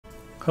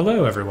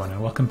Hello everyone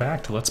and welcome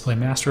back to Let's Play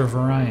Master of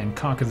Orion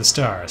Conquer the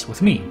Stars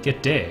with me,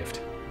 Get Daved.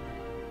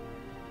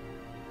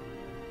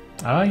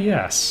 Ah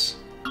yes.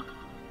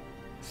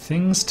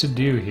 Things to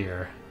do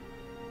here.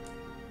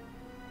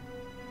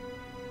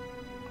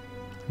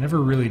 Never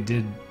really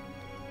did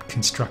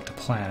construct a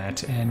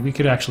planet, and we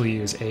could actually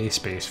use a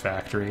space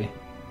factory.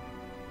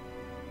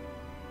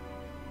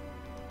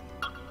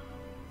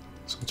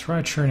 So we'll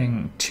try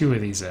churning 2 of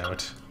these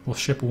out. We'll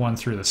ship 1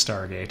 through the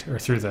Stargate, or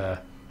through the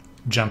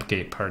jump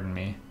gate, pardon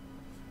me.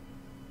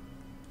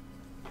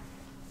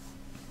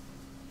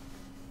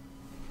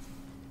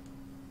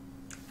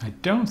 I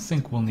don't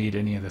think we'll need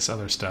any of this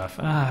other stuff.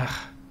 I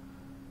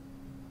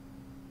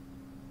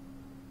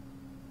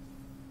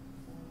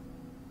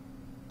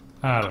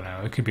don't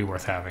know, it could be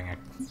worth having a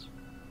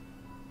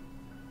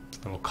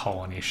little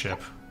colony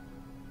ship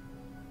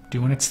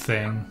doing its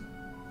thing.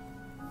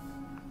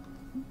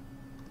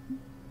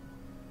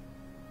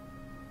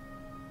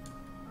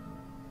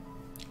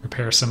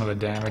 Repair some of the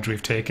damage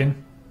we've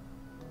taken.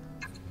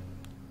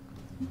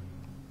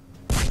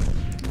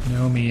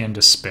 Know me in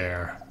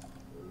despair.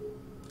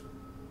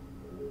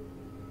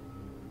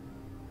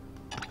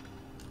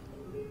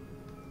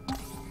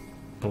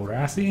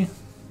 Borathi?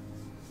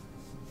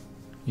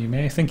 You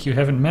may think you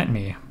haven't met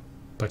me,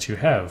 but you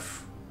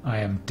have. I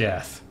am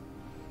death.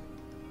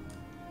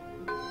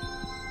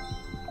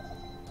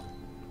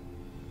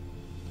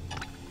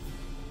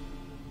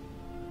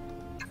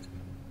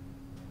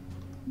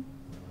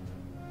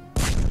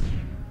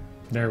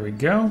 There we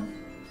go.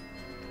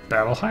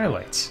 Battle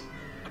highlights.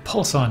 A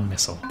pulse-on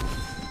missile.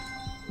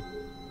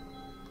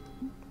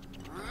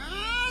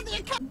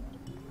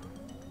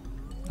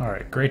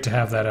 Alright, great to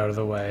have that out of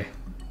the way.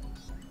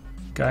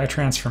 Gaia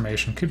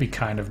transformation could be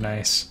kind of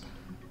nice.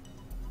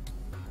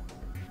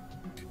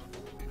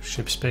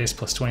 Ship space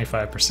plus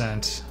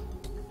 25%.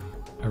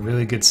 A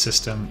really good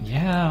system.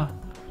 Yeah.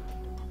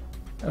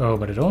 Oh,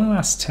 but it only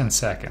lasts 10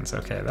 seconds.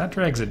 Okay, that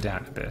drags it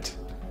down a bit.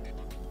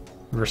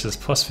 Versus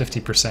plus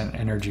 50%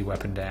 energy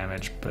weapon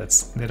damage, but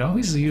it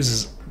always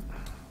loses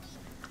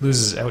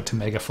out to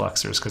Mega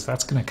Fluxers, because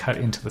that's going to cut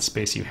into the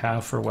space you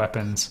have for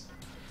weapons.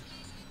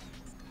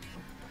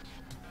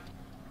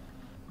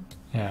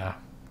 Yeah.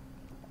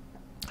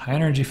 High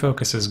energy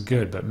focus is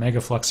good, but Mega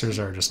Fluxers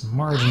are just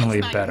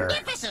marginally better.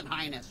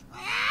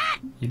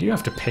 You do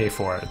have to pay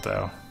for it,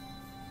 though.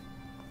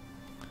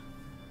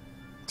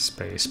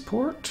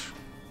 Spaceport?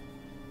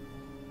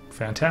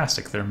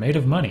 Fantastic, they're made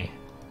of money.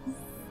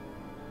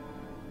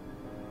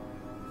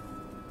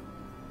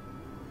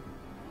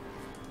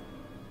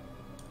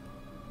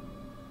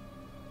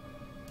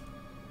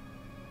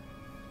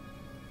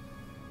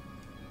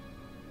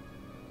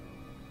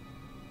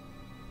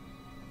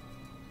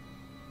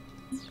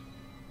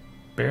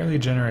 Barely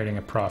generating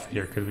a profit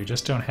here because we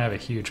just don't have a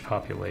huge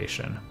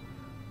population.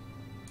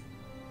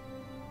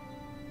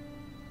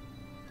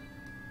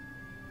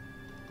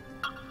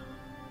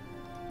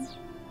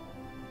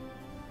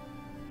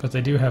 But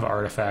they do have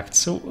artifacts,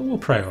 so we'll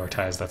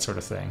prioritize that sort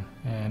of thing.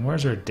 And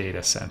where's our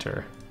data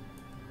center?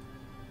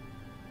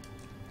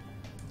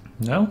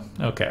 No?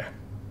 Okay.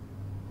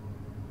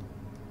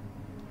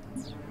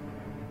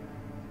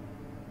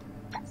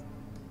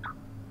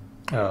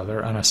 Oh,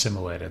 they're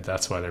unassimilated.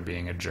 That's why they're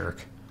being a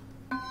jerk.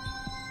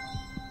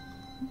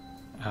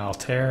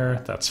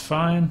 Altair, that's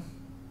fine.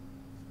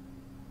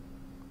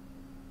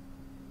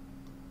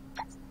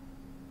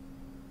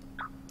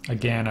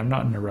 Again, I'm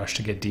not in a rush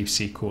to get deep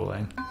sea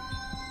cooling.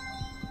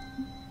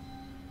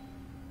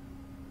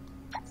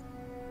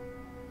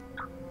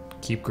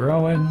 Keep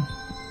growing.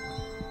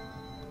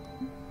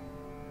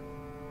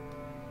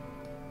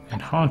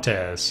 And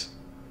Hontes.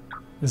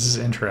 This is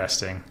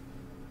interesting.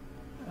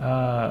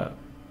 I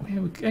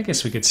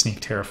guess we could sneak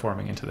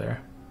terraforming into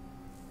there.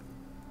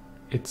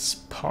 It's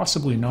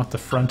possibly not the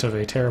front of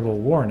a terrible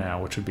war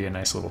now, which would be a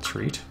nice little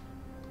treat.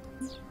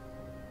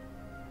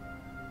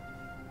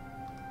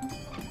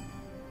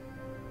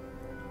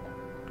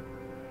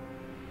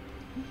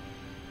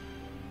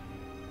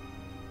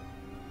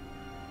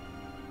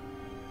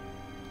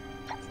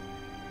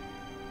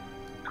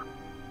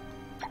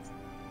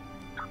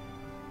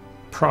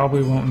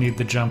 Probably won't need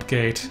the jump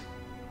gate.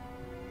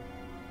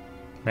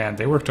 Man,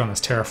 they worked on this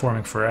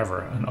terraforming forever,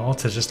 and all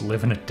to just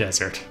live in a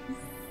desert.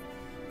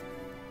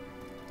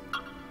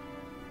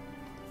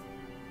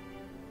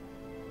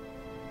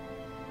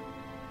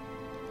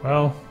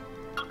 Well,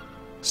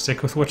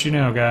 stick with what you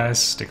know,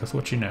 guys. Stick with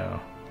what you know.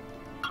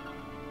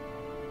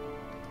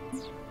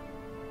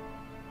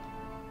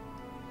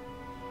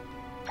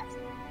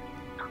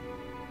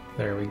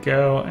 There we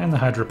go, and the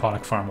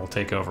hydroponic farm will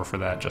take over for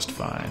that just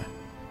fine.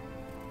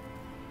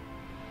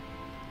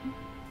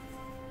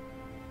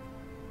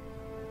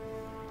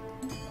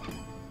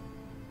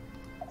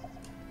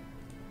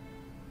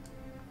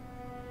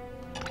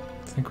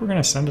 I think we're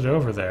going to send it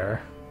over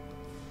there.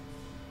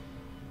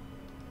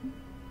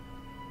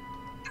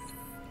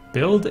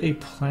 Build a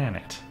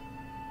planet.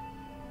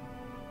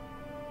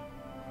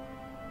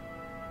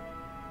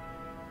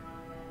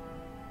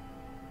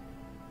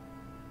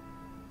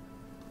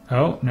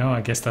 Oh, no,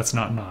 I guess that's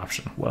not an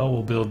option. Well,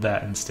 we'll build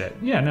that instead.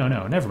 Yeah, no,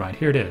 never mind.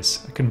 Here it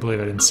is. I couldn't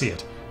believe I didn't see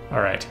it.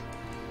 Alright.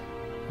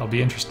 I'll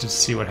be interested to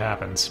see what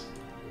happens.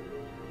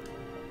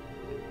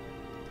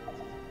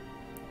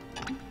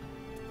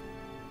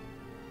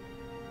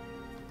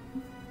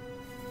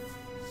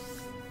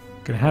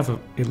 Gonna have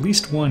at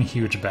least one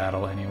huge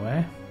battle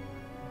anyway.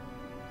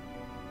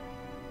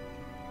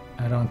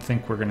 I don't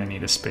think we're gonna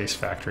need a space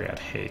factory at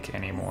Hake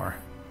anymore.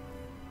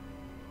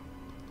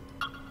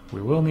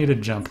 We will need a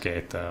jump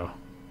gate, though.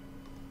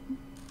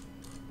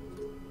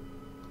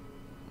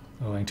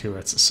 Owing to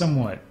its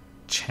somewhat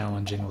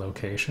challenging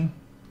location.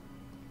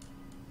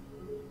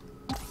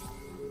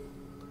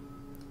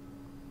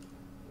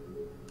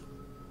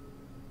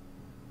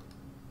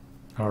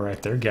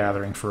 Alright, they're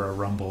gathering for a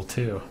rumble,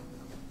 too.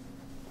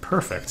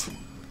 Perfect.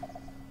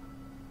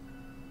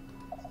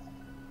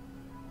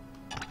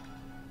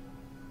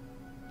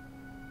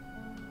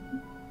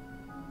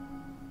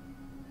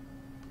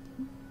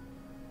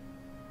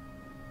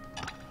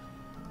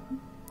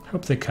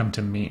 Hope they come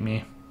to meet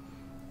me.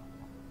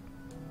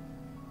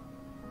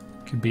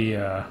 Could be,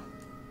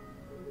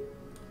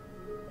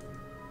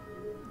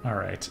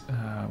 Alright,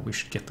 we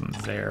should get them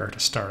there to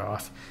start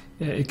off.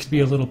 It could be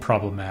a little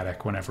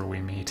problematic whenever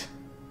we meet.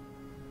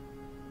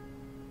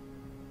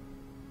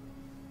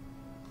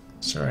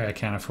 Sorry, I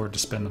can't afford to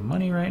spend the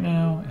money right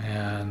now,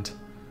 and...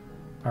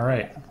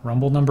 Alright,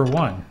 Rumble number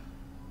 1.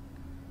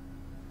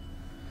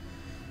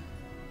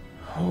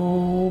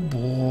 Oh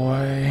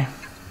boy...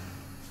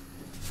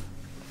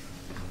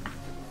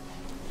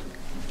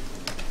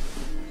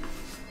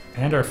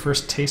 And our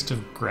first taste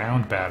of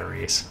ground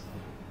batteries.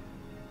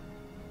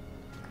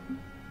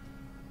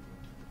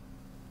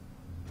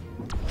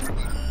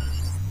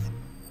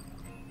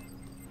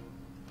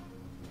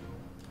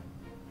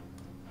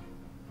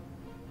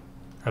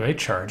 Are they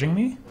charging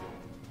me?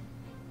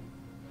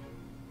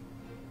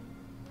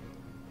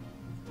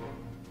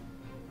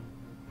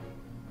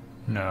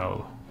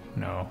 No.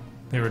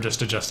 They were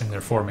just adjusting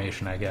their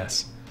formation, I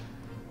guess.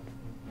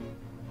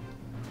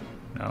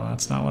 No,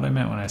 that's not what I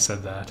meant when I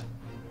said that.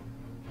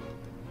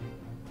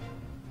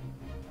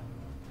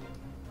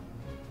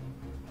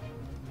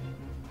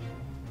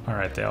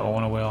 Alright, they all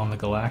want to whale on the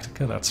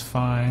Galactica, that's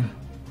fine.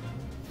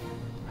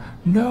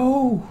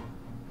 No!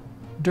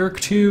 Dirk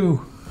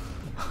 2!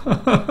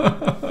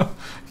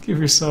 Give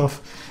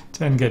yourself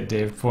 10 Get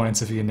Dave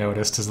points if you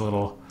noticed his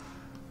little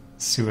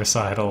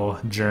suicidal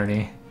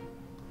journey.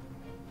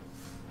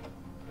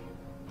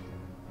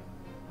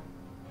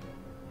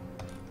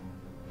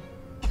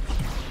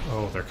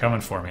 Oh, they're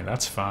coming for me,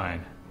 that's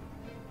fine.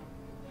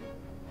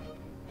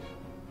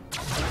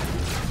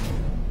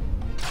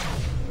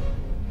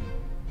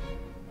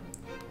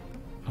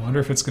 I wonder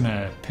if it's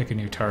gonna pick a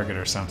new target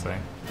or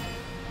something.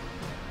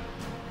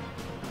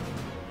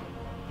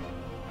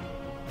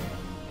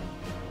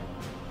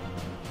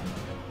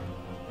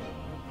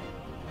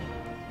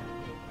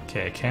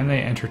 Okay, can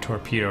they enter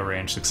torpedo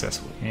range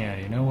successfully? Yeah,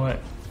 you know what?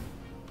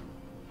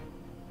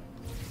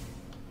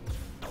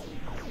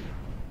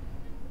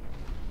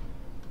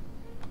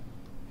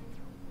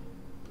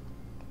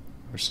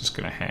 We're just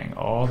gonna hang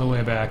all the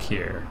way back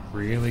here.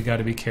 Really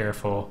gotta be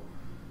careful.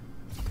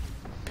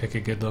 Pick a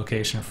good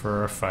location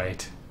for a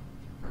fight.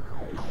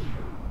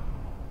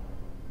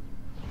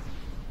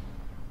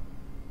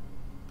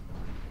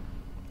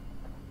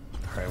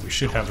 Alright, we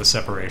should have the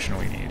separation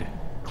we need.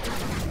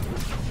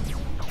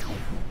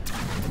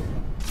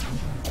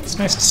 It's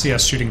nice to see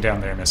us shooting down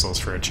their missiles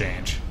for a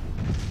change.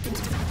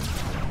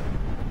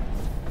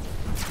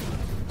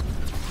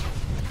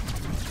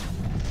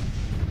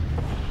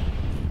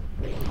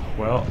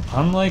 Well,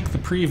 unlike the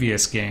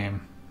previous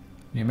game,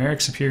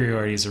 numeric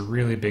superiority is a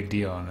really big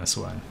deal on this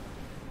one.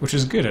 Which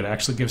is good, it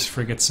actually gives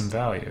frigates some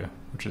value,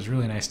 which is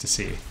really nice to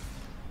see.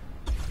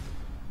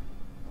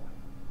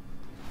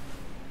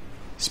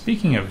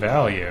 Speaking of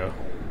value,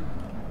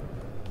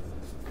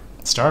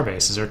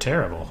 starbases are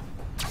terrible.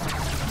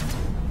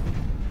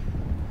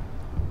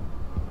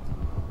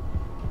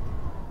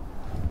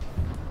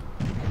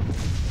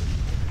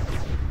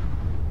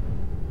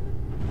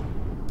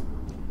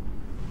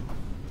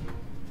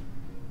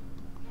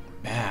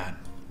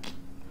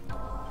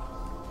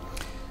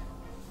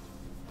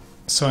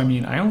 So, I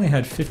mean, I only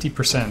had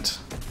 50%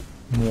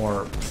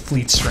 more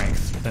fleet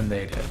strength than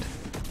they did.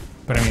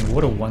 But, I mean,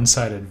 what a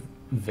one-sided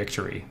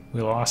victory.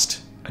 We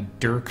lost a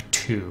Dirk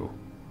 2.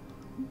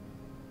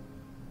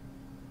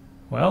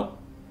 Well...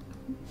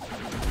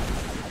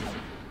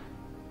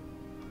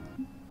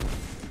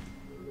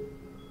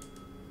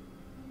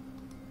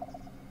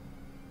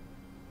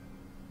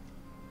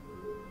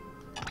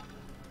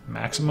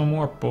 maximum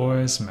warp,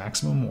 boys.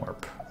 Maximum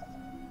warp.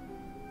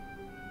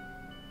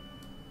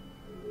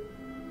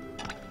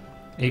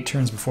 8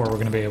 turns before we're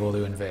going to be able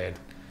to invade.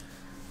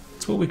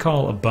 It's what we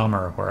call a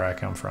bummer where I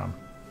come from.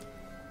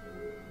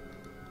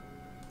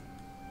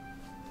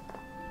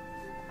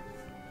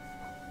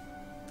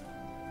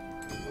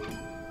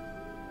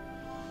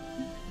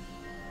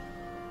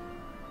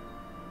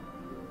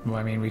 Well,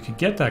 I mean, we could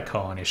get that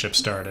colony ship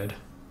started.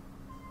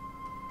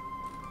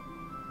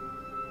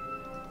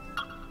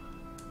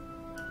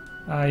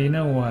 You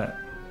know what?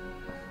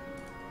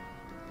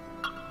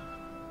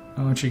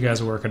 I want you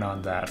guys working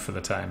on that for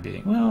the time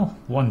being. Well,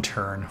 one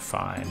turn,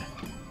 fine.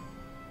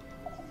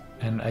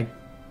 And I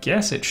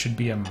guess it should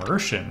be a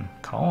Mercian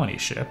colony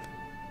ship.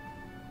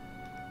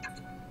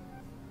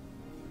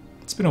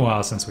 It's been a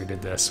while since we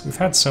did this. We've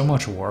had so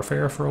much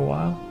warfare for a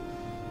while.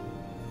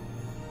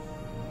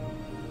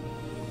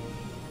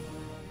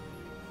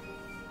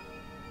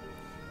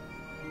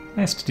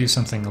 Nice to do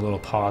something a little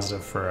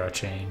positive for a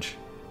change.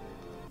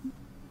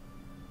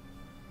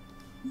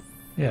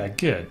 Yeah,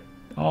 good.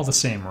 All the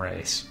same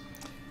race.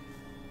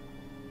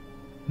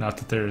 Not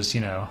that there's,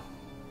 you know,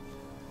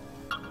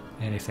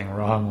 anything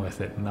wrong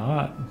with it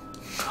not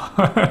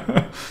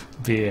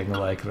being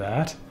like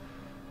that.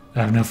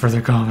 I have no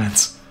further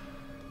comments.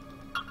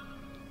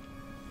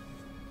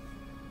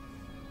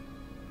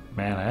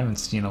 Man, I haven't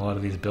seen a lot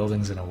of these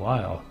buildings in a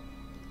while.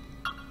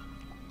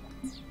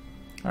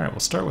 Alright, we'll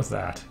start with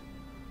that.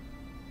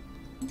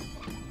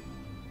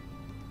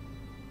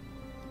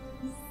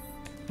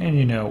 And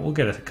you know, we'll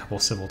get a couple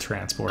civil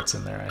transports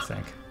in there, I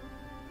think.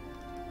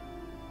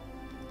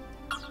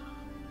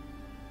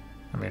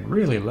 I mean,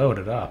 really load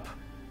it up.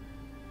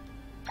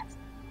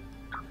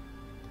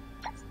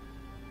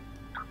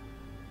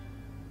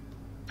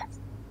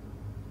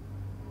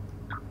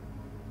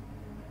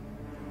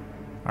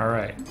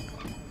 Alright.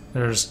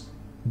 There's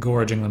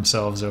gorging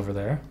themselves over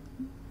there.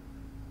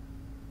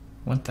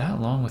 Went that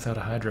long without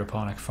a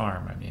hydroponic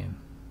farm, I mean.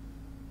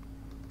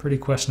 Pretty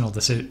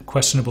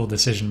questionable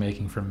decision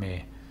making from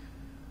me.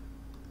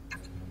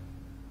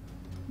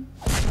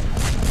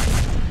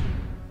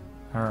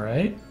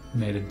 Alright,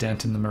 made a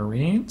dent in the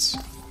Marines.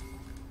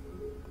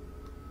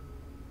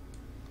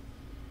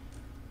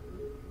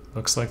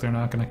 Looks like they're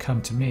not going to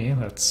come to me,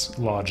 that's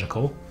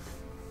logical.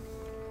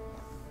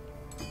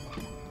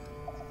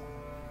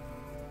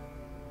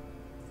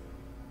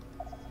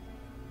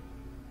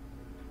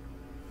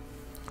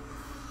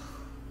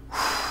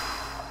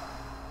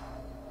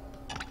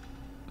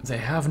 They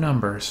have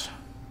numbers.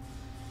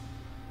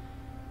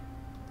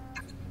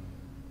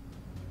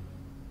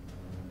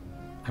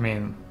 I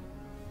mean,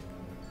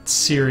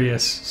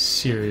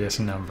 serious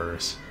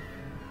numbers.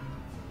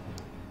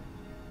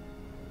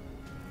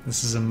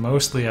 This is a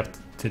mostly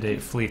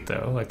up-to-date fleet,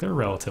 though. Like, they're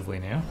relatively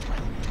new.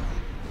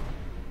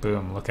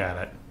 Boom, look at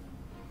it.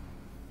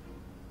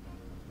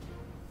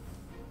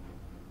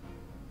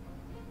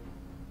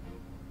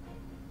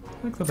 I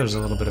think that there's a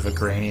little bit of a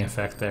grainy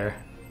effect there.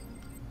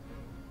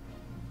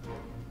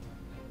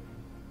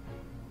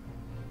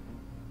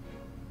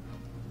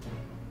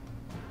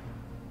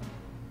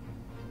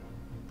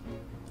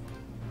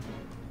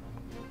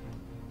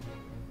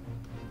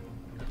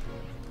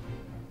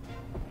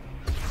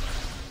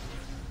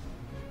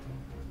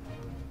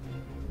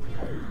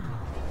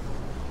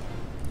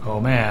 Oh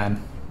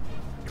man.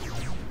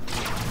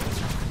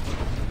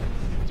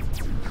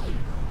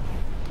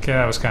 Okay,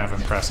 that was kind of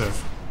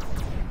impressive.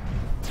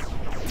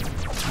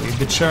 Lead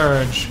the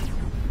charge.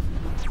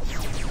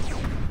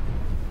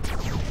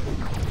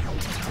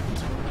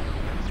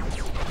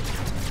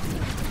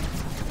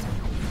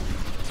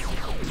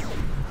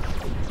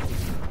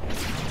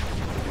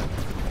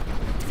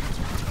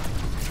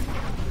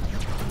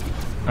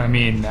 I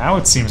mean, now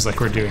it seems like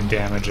we're doing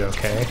damage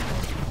okay.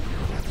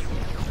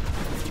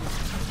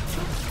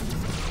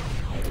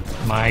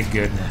 My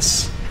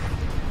goodness.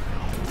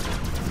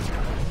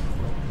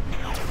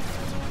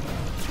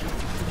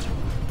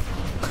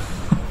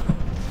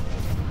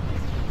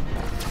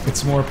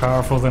 It's more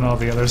powerful than all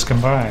the others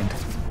combined.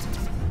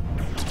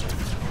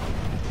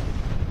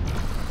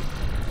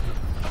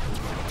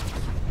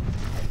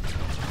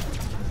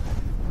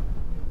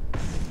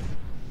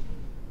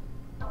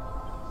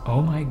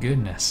 Oh my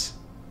goodness.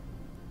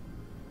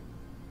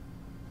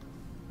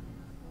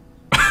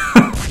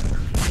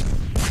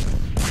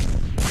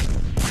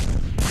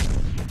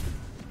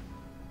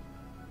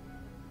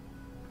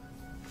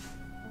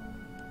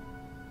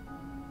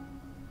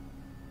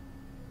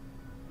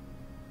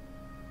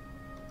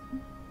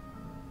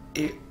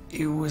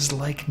 It was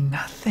like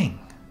nothing.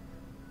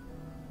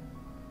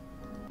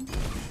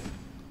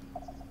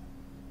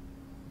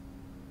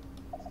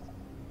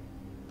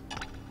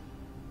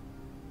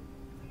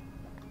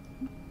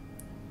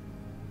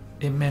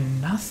 It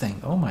meant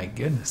nothing. Oh my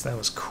goodness, that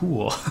was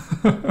cool.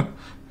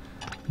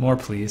 More,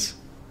 please.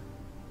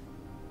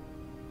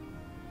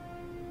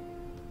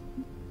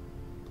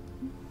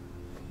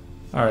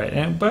 Alright,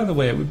 and by the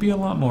way, it would be a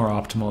lot more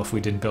optimal if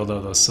we didn't build all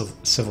those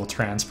civil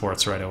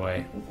transports right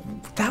away.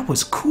 That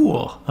was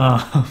cool!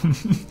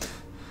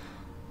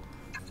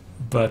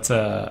 But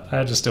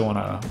I just don't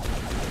want to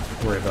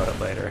worry about it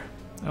later.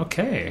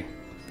 Okay,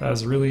 that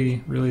was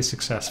really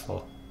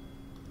successful.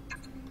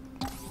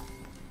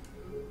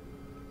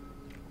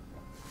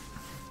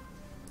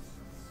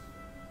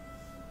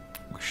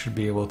 We should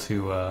be able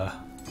to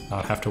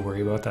not have to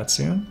worry about that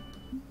soon.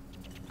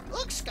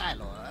 Look,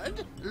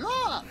 Skylord!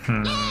 Look!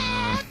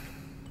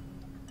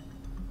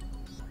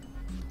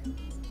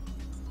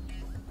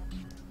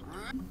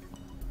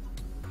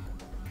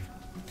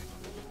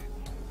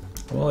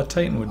 Well, a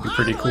Titan would be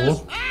pretty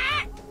cool.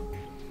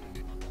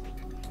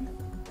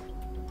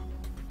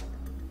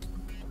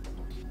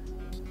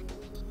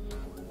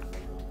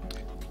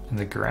 And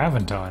the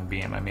Graviton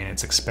beam, I mean,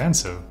 it's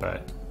expensive,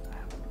 but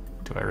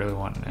do I really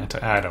want an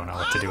I don't know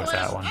what to do with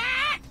that one.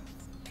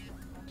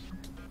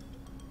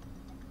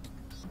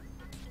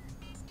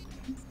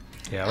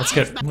 Yeah,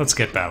 let's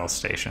get battle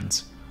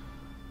stations.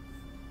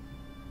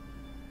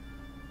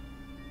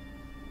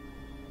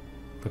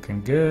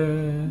 Looking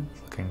good,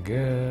 looking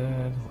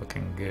good,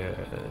 looking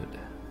good.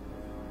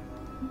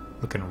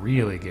 Looking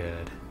really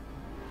good.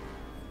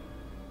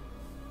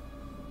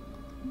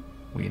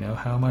 We know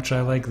how much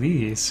I like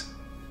these.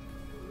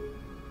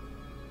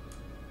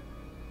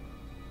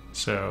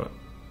 So,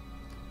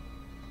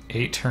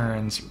 8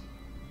 turns.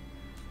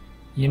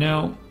 You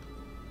know,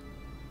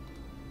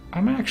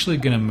 I'm actually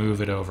going to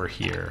move it over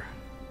here.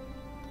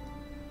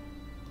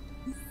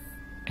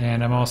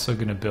 And I'm also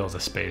going to build a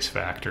space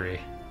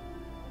factory.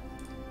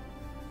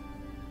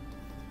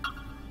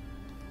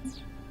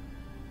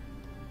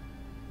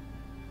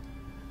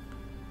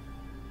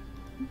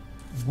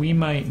 We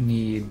might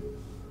need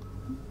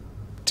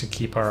to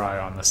keep our eye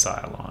on the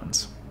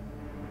Cylons.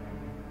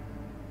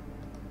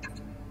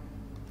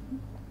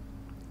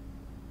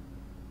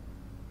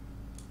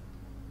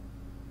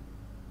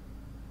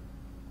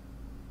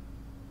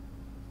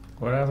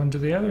 What happened to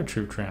the other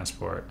troop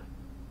transport?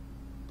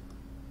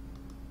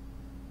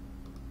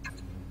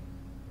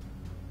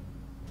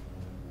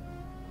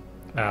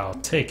 I'll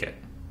take it.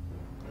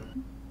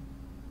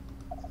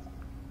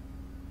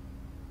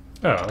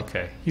 Oh,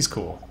 okay. He's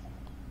cool.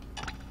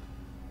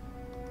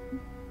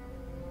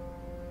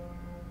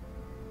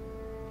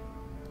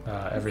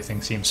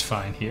 Everything seems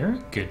fine here.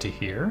 Good to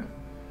hear.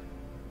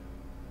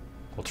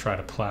 We'll try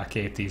to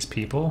placate these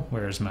people.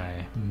 Where's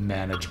my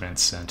management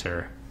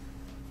center?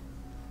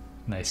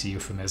 Nice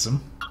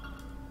euphemism.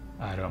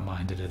 I don't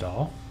mind it at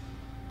all.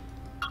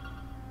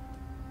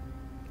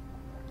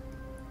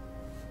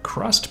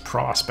 Crust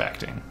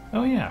prospecting.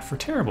 Oh yeah, for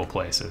terrible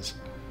places.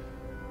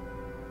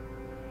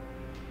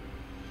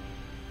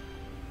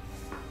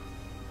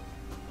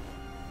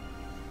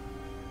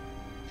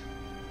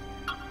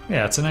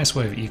 Yeah, it's a nice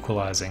way of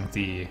equalizing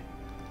the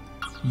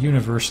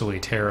universally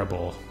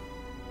terrible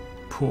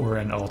poor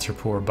and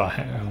ultra-poor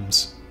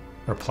biomes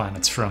or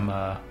planets from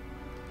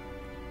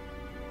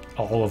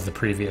all of the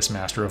previous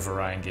Master of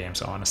Orion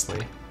games,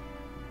 honestly.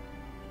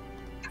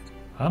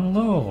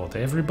 Unload,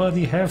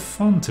 everybody have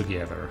fun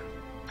together.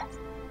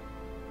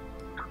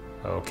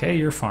 Okay,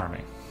 you're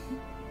farming.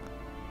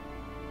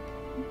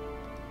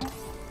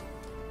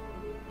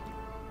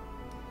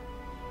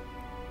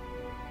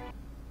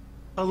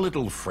 A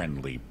little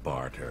friendly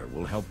barter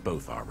will help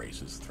both our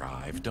races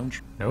thrive, don't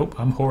you? Nope,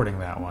 I'm hoarding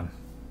that one.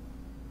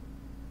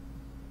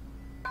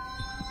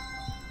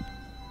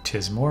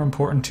 'Tis more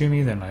important to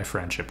me than my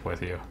friendship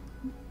with you.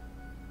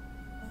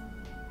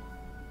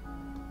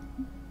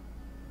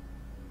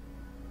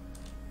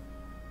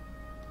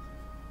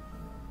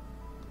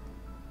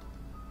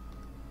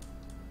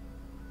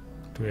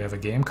 Do we have a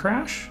game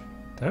crash?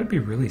 That would be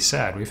really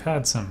sad. We've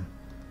had some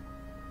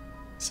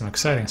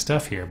exciting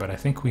stuff here, but I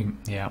think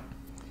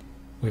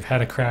we've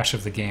had a crash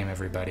of the game,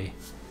 everybody.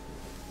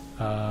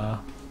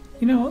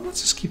 You know what,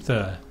 let's just keep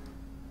the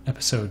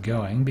episode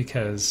going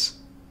because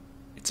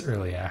it's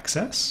early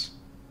access.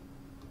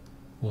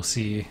 We'll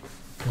see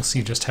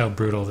just how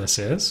brutal this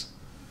is.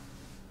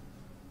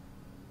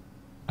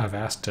 I've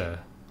asked to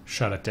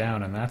shut it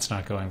down and that's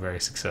not going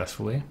very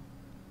successfully.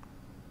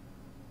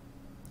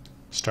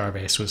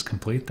 Starbase was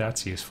complete,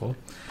 that's useful.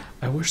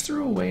 I wish there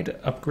were a way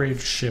to upgrade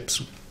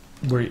ships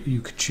where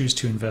you could choose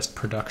to invest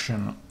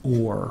production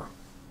or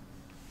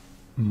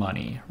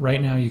money.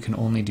 Right now you can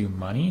only do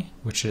money,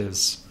 which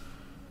is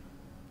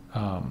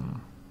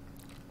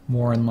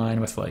more in line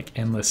with like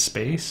endless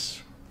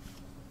space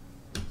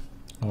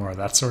or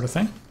that sort of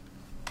thing.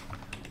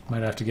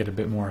 Might have to get a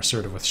bit more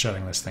assertive with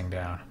shutting this thing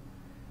down.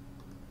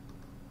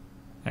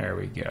 There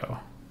we go.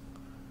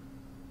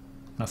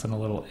 Nothing a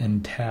little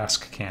end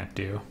task can't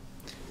do.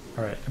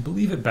 Alright, I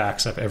believe it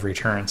backs up every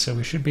turn, so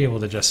we should be able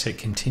to just hit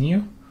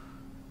continue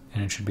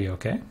and it should be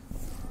okay.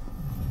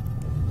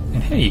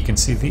 And hey, you can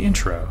see the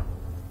intro.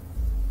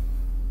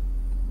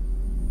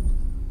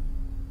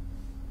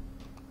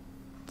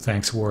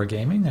 Thanks,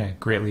 Wargaming. I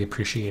greatly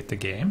appreciate the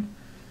game.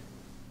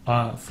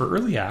 For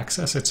early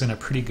access, it's in a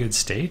pretty good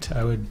state.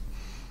 I would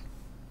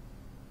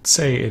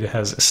say it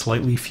has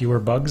slightly fewer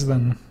bugs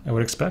than I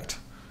would expect.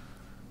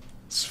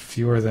 It's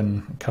fewer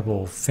than a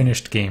couple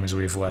finished games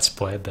we've Let's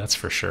Played, that's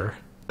for sure.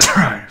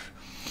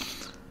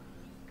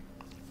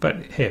 But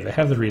hey, they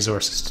have the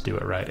resources to do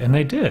it right, and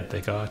they did.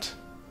 They got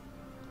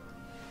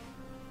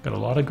a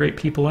lot of great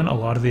people in, a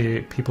lot of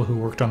the people who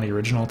worked on the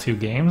original 2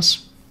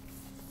 games.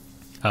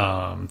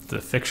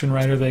 The fiction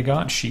writer they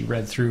got, she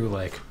read through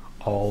like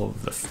all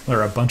of the,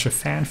 or a bunch of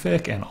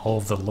fanfic and all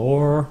of the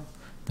lore.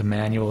 The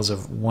manuals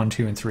of 1,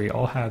 2, and 3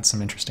 all had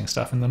some interesting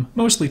stuff in them,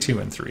 mostly 2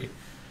 and 3.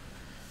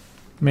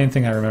 The main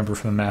thing I remember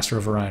from the Master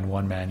of Orion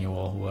 1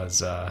 manual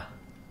was,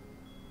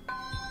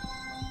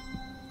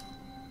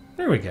 there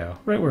There we go,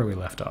 right where we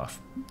left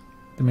off.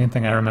 The main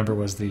thing I remember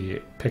was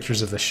the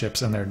pictures of the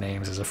ships and their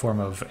names as a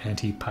form of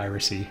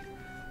anti-piracy,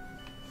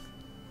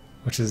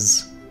 which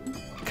is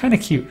kind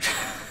of cute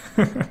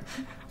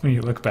when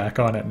you look back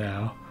on it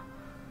now.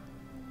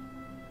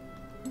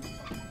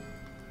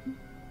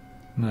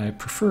 My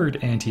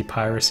preferred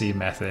anti-piracy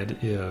method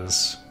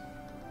is,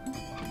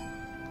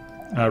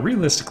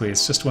 realistically,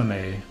 it's just when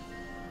they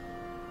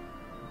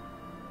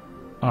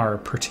are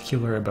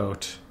particular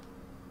about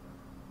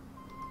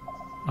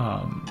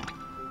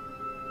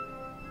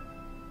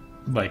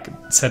like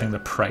setting the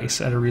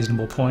price at a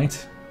reasonable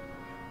point,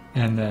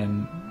 and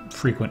then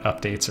frequent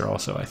updates are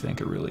also, I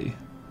think, a really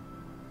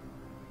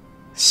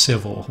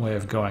civil way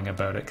of going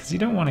about it, because you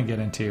don't want to get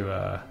into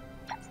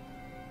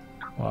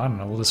well, I don't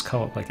know, we'll just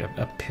call it like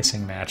a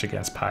pissing match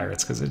against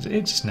pirates, because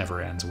it just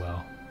never ends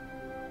well.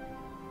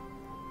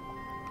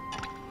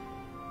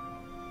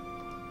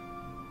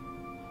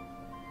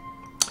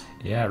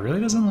 Yeah, it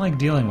really doesn't like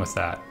dealing with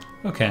that.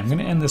 Okay, I'm going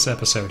to end this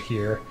episode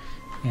here,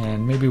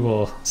 and maybe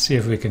we'll see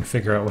if we can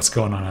figure out what's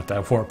going on at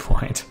that warp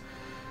point.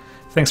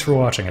 Thanks for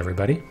watching,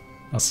 everybody.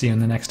 I'll see you in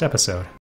the next episode.